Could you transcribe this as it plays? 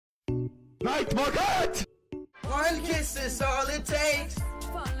Night market! One kiss is all it takes.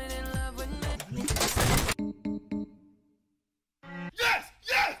 Yes!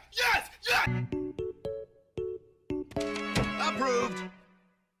 Yes! Yes! Yes! Approved!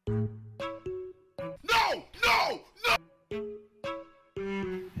 No! No! No!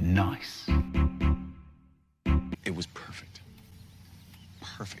 Nice. It was perfect.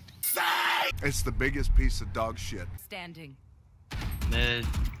 Perfect. It's the biggest piece of dog shit. Standing. Mid.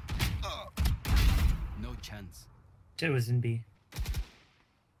 No chance. It was in B.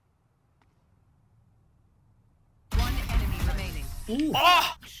 One enemy remaining. Ooh.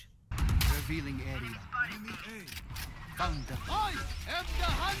 Ah! Revealing area. Found the I am the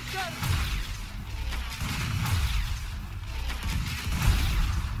hunter!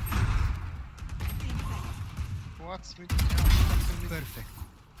 What's with Perfect.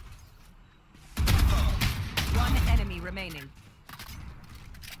 One enemy remaining.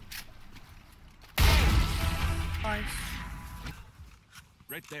 Nice.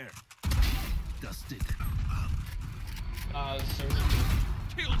 Right there. Dusted.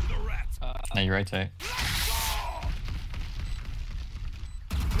 kills the rats? No, you're right, Tay.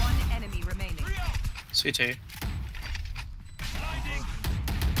 One enemy remaining. C2.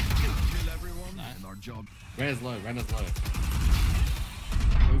 Kill everyone. And our job. Rena's low. Go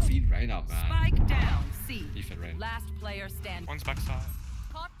feed Rain up, man. Spike down. C. Defend Rain. Last player standing. One's backside.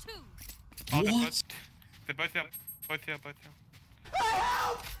 Caught two. Oh, What? they're both here. Both here.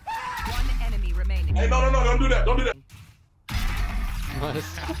 One enemy remaining. Hey, no, don't do that, don't do that. What the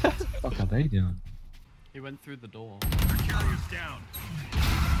fuck are they doing? He went through the door. Carrier's down.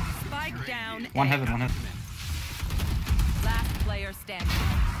 Spike down. One A. heaven. Last player standing.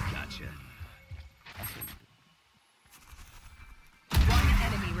 Gotcha. One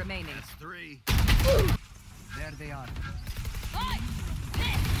enemy remaining. Three. There they are.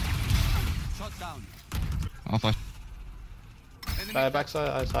 Shot down. I'll flash. Backside,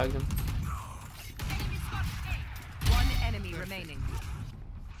 I tagged him. One enemy remaining.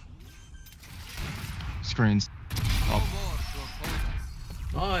 Screens. No more to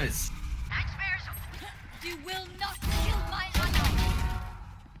oppose us. Nice. You will not kill my honor.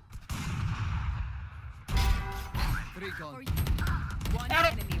 Three gone. One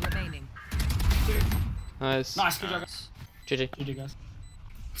enemy remaining. Nice. Nice, good job. GG. GG, guys.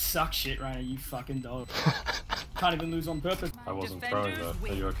 Suck shit, Rainer, you fucking dog. Can't even lose on purpose. I wasn't throwing that.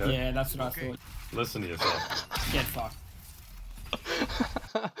 Are you Okay? Yeah, that's what I thought. Listen to yourself. Get fucked.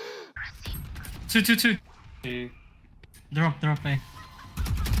 2. Drop, A.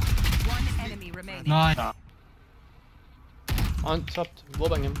 One enemy remaining. Nice. On top,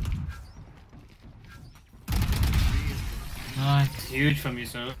 wallbang him. Nice. Huge from you,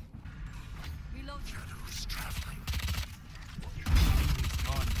 sir. Reload.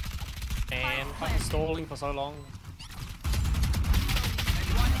 And fucking stalling for so long.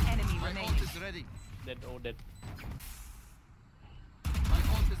 One enemy My remaining. ult is ready. Dead, all dead. My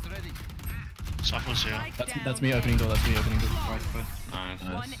ult is ready. Shuffles here. Spike down. That's me opening door. Right.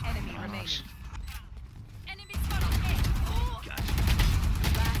 One enemy remaining. Enemy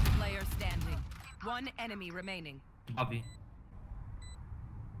Last player standing. One enemy remaining. Bobby.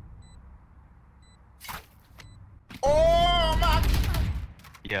 Oh my!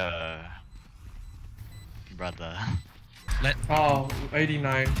 Yeah. Brother. Oh,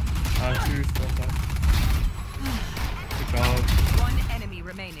 89. 2 still left. Good job. One enemy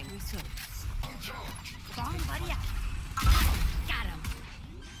remaining. Got him.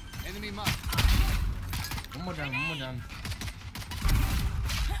 Enemy mark. One more down.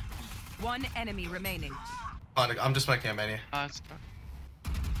 One enemy remaining. I'm just smoking a mania.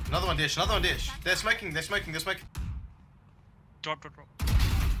 Another one dish. They're smoking. Drop.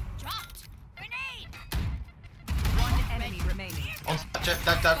 Dropped. Grenade. One enemy remaining. On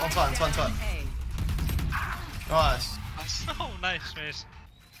site. A. Nice. Oh, nice, mate.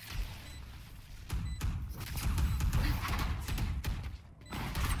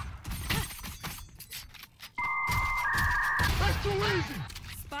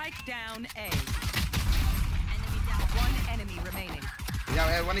 Spike down A. Enemy down. One enemy remaining.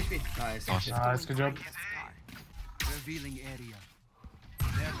 Yeah, 1 HP. Nice. Nice, good job. Revealing area.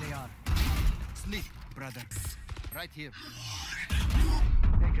 There they are. Sleep, brother. Right here.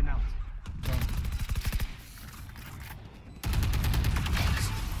 Taken out.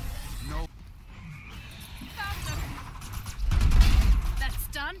 No. That's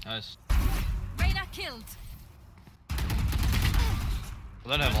done. Nice. Reyna killed.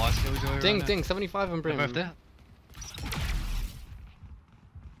 I don't have life killjoy. Ding, 75 and Brim. They're both there.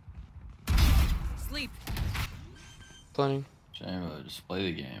 Sleep. Planning. Shamo, just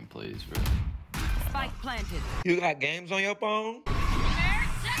play the game, please, bro. Spike planted. You got games on your phone?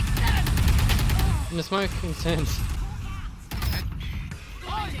 In the smoking sense.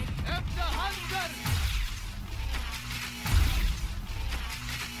 I am the